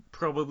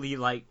probably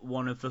like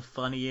one of the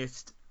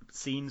funniest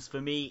scenes for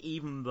me,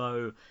 even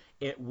though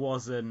it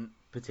wasn't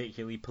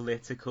particularly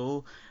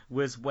political,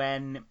 was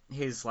when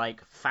his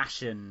like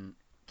fashion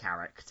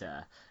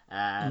character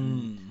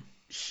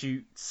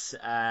shoots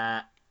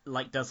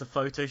like does a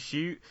photo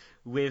shoot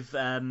with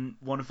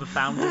one of the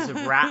founders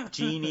of Rap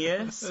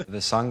Genius.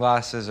 The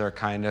sunglasses are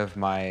kind of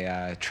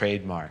my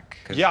trademark.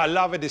 Yeah, I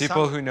love it.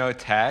 People who know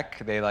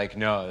tech, they like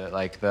know that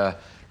like the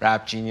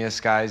Rap Genius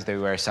guys, they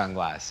wear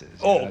sunglasses.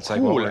 That's cool.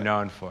 like what we're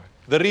known for.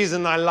 The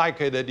reason I like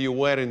that you're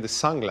wearing the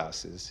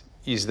sunglasses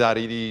is that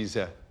it is,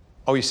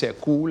 how you say,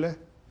 cool?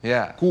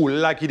 Yeah. Cool,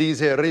 like it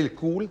is real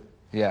cool?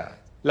 Yeah.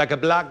 Like a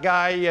black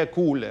guy,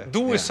 cool.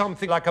 Do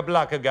something like a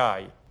black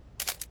guy.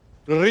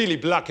 Really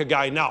black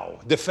guy now.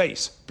 The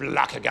face,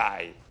 black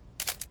guy.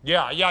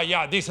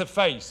 Yeah, this a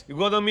face. You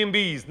gotta mean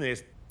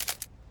business.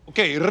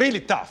 Okay,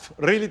 really tough,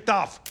 really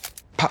tough.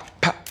 Pop,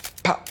 pop,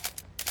 pop,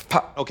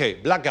 pop. Okay,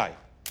 black guy.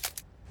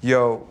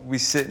 Yo, we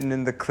sitting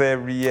in the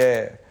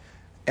Clairiere,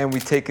 and we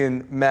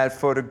taking mad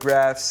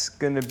photographs.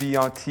 Gonna be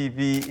on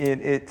TV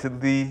in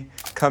Italy,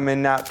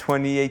 coming out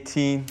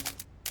 2018.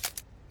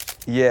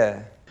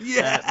 Yeah.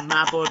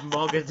 Mabod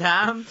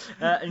Mogadam.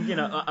 And, you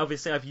know,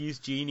 obviously I've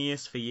used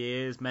Genius for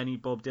years, many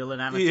Bob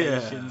Dylan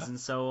annotations and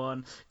so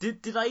on.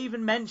 Did I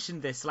even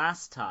mention this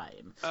last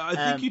time? I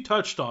think you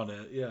touched on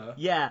it, yeah.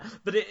 Yeah,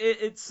 but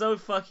it's so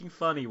fucking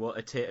funny what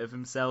a tit of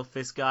himself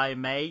this guy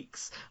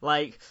makes.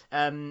 Like,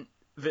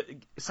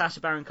 Sacha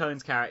Baron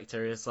Cohen's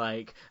character is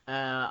like,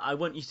 I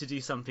want you to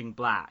do something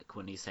black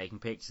when he's taking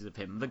pictures of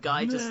him. The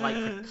guy just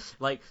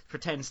like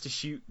pretends to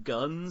shoot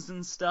guns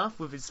and stuff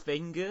with his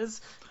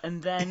fingers,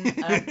 and then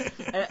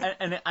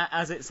and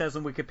as it says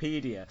on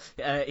Wikipedia,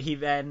 he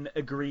then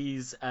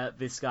agrees.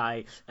 This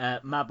guy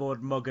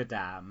Mabod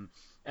Mogadam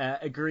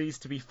agrees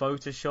to be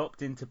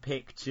photoshopped into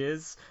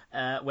pictures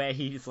where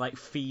he's like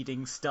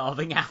feeding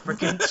starving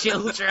African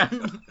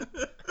children.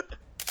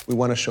 We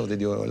want to show that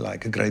you're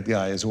like a great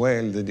guy as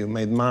well, that you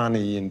made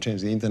money and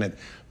changed the internet,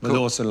 but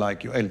also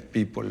like you help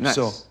people. Nice.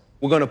 So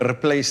we're going to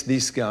replace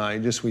this guy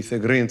just with a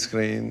green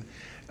screen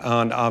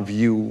and have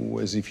you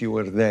as if you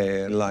were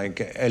there, like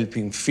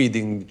helping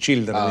feeding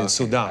children in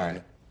Sudan.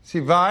 Right. Si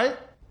vai?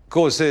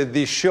 Because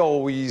the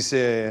show is,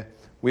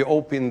 we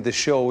opened the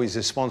show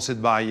is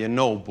sponsored by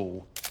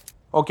Nobu.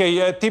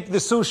 Okay, tip the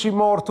sushi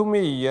more to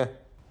me.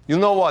 You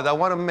know what? I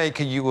want to make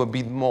you a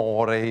bit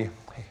more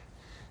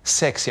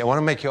sexy. I want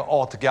to make you a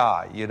hot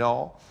guy, you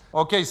know?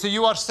 Okay, so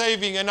you are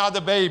saving another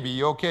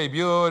baby. Okay,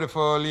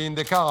 beautiful, in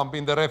the camp,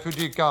 in the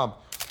refugee camp.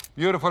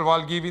 Beautiful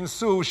while giving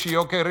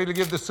sushi. Okay, really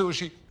give the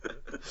sushi.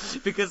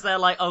 Because they're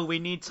like, oh, we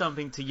need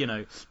something to, you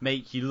know,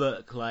 make you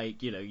look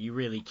like, you know, you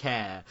really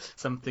care.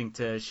 Something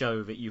to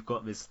show that you've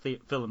got this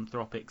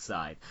philanthropic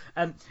side.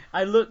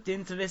 I looked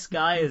into this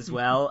guy as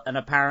well, and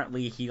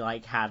apparently he,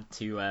 like, had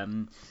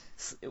to,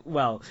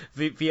 well,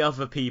 the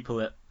other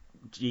people at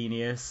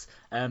Genius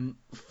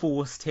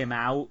forced him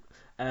out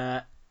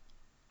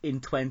in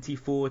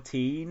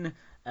 2014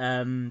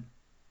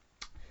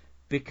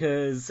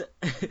 because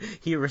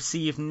he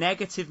received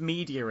negative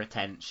media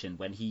attention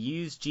when he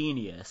used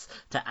Genius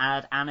to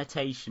add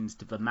annotations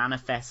to the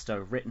manifesto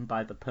written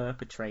by the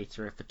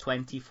perpetrator of the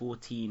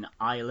 2014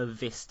 Isla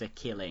Vista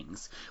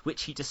killings,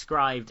 which he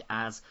described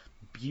as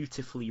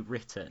beautifully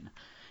written.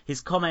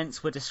 His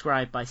comments were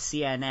described by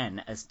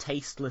CNN as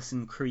tasteless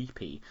and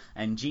creepy,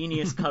 and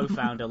Genius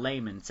co-founder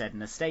Lehman said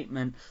in a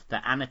statement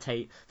that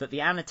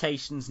the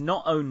annotations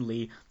not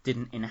only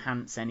didn't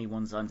enhance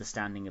anyone's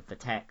understanding of the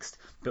text,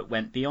 but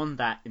went beyond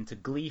that into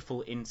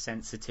gleeful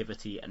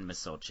insensitivity and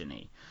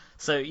misogyny.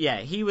 So yeah,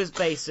 he was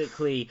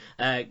basically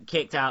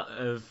kicked out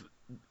of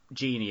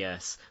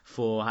Genius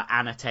for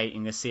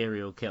annotating a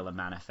serial killer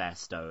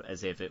manifesto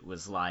as if it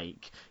was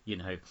like, you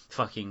know,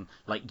 fucking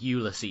like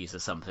Ulysses or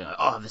something. Like,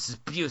 oh, this is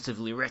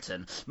beautifully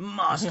written,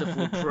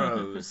 masterful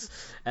prose.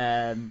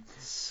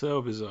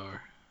 So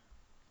bizarre.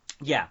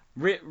 Yeah,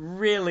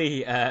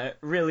 really,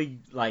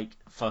 like,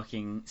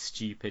 fucking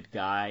stupid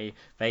guy,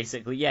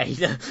 basically. Yeah,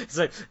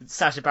 so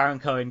Sacha Baron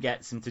Cohen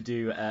gets him to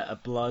do a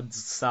blood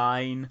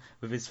sign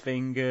with his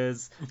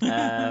fingers.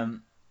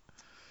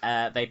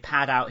 They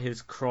pad out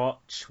his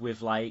crotch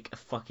with, like, a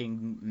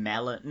fucking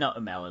melon. Not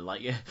a melon,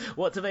 like,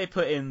 what do they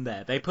put in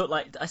there? They put,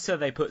 like, I saw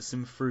they put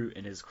some fruit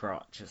in his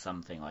crotch or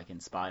something, like in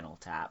Spinal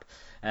Tap.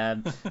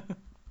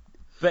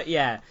 But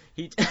yeah,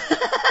 in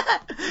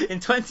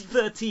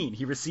 2013,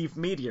 he received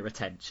media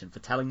attention for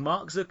telling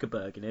Mark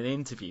Zuckerberg in an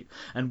interview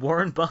and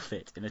Warren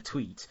Buffett in a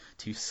tweet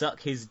to suck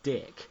his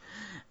dick,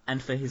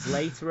 and for his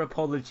later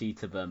apology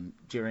to them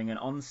during an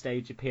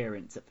onstage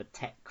appearance at the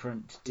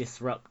TechCrunch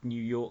Disrupt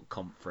New York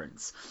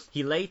conference.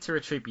 He later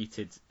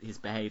attributed his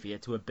behavior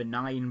to a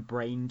benign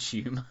brain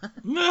tumor.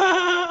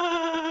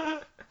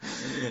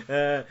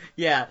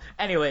 Yeah,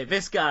 anyway,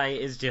 this guy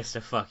is just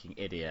a fucking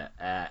idiot,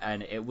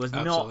 and it was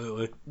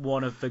Absolutely. not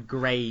one of the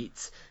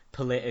great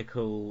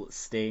political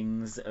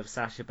stings of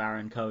Sacha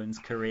Baron Cohen's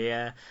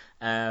career,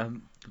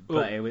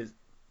 but it was...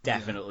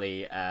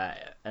 Definitely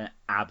an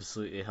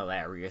absolutely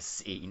hilarious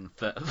scene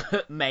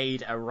that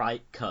made a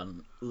right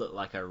cunt look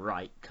like a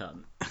right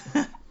cunt.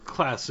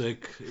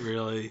 Classic,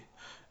 really.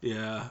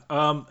 Yeah.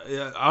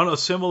 Yeah, on a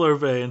similar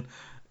vein,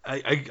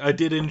 I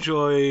did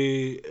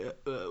enjoy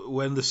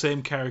when the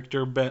same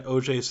character met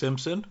O.J.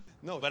 Simpson.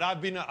 No, but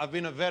I've been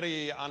a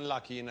very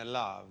unlucky in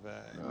love.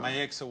 My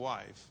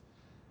ex-wife.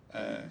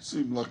 You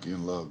seem lucky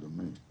in love to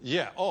me.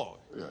 Yeah. Oh.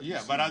 Yeah, you Yeah,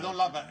 seem but I lucky. don't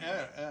love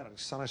her.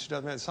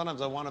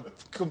 Sometimes I want to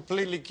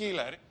completely kill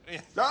her.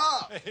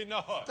 Stop!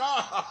 No.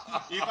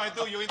 Stop! If I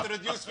do, you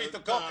introduce me to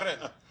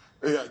Cochrane.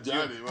 Yeah,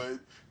 Johnny, man,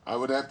 I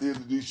would have to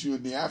introduce you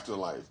in the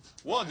afterlife.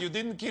 What? You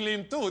didn't kill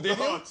him too, did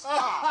you? Oh,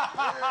 stop!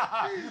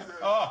 Man, Jesus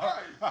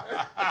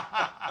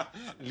Christ.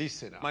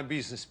 Listen, my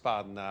business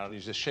partner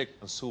is a Sheikh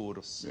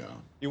Mansour. Yeah.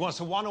 He wants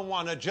a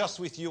one-on-one just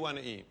with you and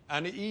him.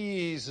 And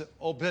he is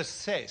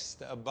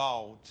obsessed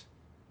about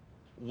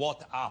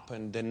what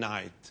happened the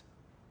night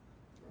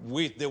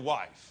with the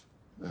wife.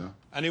 Yeah.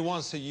 And he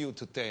wants you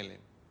to tell him.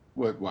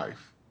 What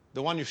wife?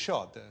 The one you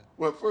shot.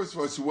 Well, first of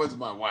all, she wasn't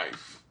my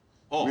wife.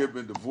 Oh. We have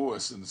been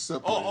divorced and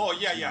separated.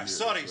 Yeah. for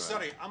 2 years,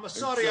 Sorry. I'm And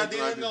sorry, I second,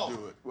 didn't know.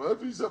 do it. Well,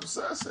 if he's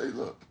obsessed, hey,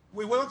 look.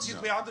 We want you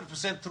to be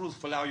 100%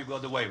 truthful how you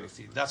got away with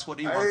it. That's what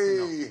he wants to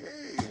know.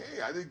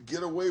 Hey, I didn't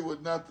get away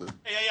with nothing.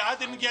 Yeah, I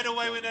didn't get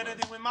away with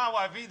anything with my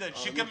wife either.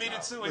 She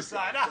committed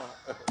suicide.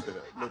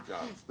 Look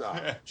out,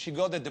 stop. She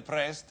got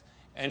depressed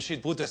and she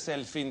put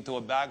herself into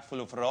a bag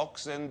full of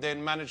rocks and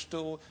then managed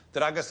to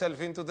drag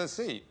herself into the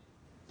sea.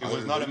 It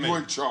was not You a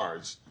weren't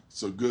charged,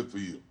 so good for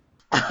you.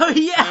 Oh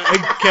yeah.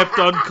 I kept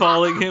on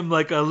calling him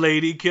like a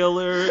lady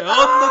killer.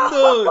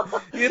 Oh no,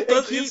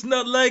 it's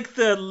not like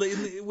that.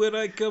 Where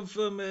I come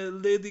from, a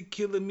lady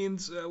killer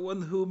means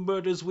one who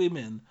murders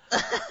women.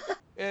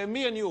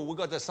 Me and you, we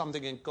got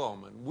something in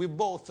common. We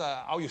both,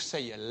 how you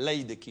say,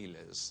 lady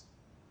killers.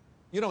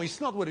 You know,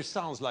 it's not what it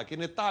sounds like.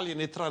 In Italian,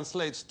 it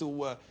translates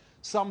to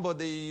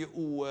somebody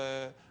who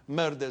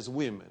murders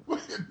women.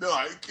 No,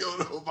 I ain't killed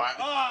nobody.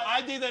 Oh,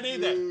 I didn't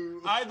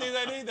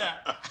either.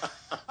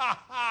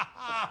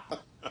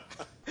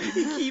 He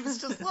keeps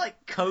just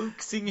like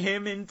coaxing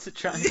him into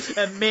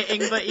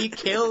admitting that he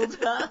killed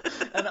her,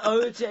 and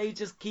OJ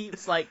just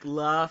keeps like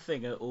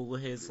laughing at all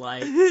his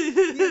like,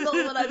 you know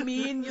what I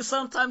mean? You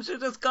sometimes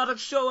just gotta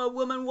show a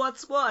woman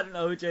what's what, and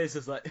OJ's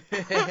just like,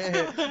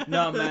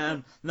 no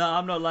man, no,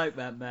 I'm not like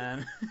that,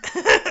 man.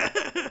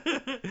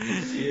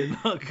 You're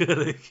not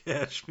gonna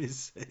catch me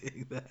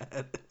saying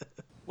that.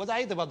 What I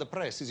hate about the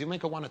press is you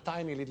make one a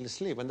tiny little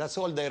slip, and that's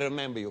all they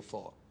remember you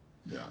for.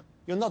 Yeah.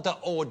 You're not the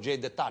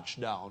OJ, the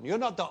touchdown. You're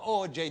not the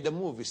OJ, the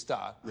movie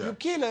star. Yeah. You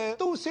kill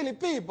two silly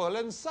people,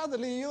 and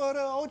suddenly you're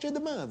OJ, the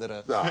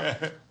murderer.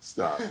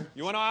 Stop.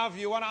 You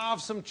wanna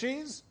have some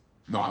cheese?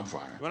 No, I'm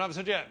fine. You wanna have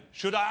some cheese?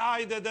 Should I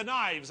hide the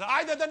knives?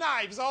 Hide the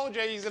knives.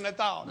 OJ is in the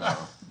town.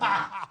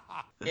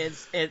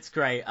 It's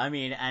great. I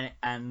mean,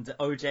 and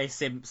OJ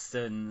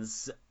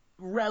Simpson's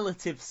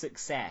relative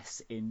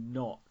success in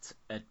not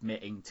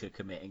admitting to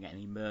committing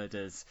any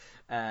murders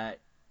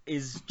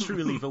is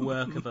truly the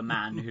work of a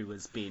man who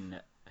has been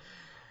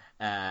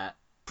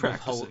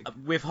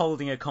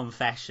withholding a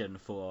confession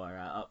for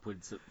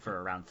upwards for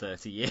around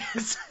 30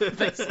 years,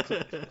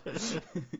 basically.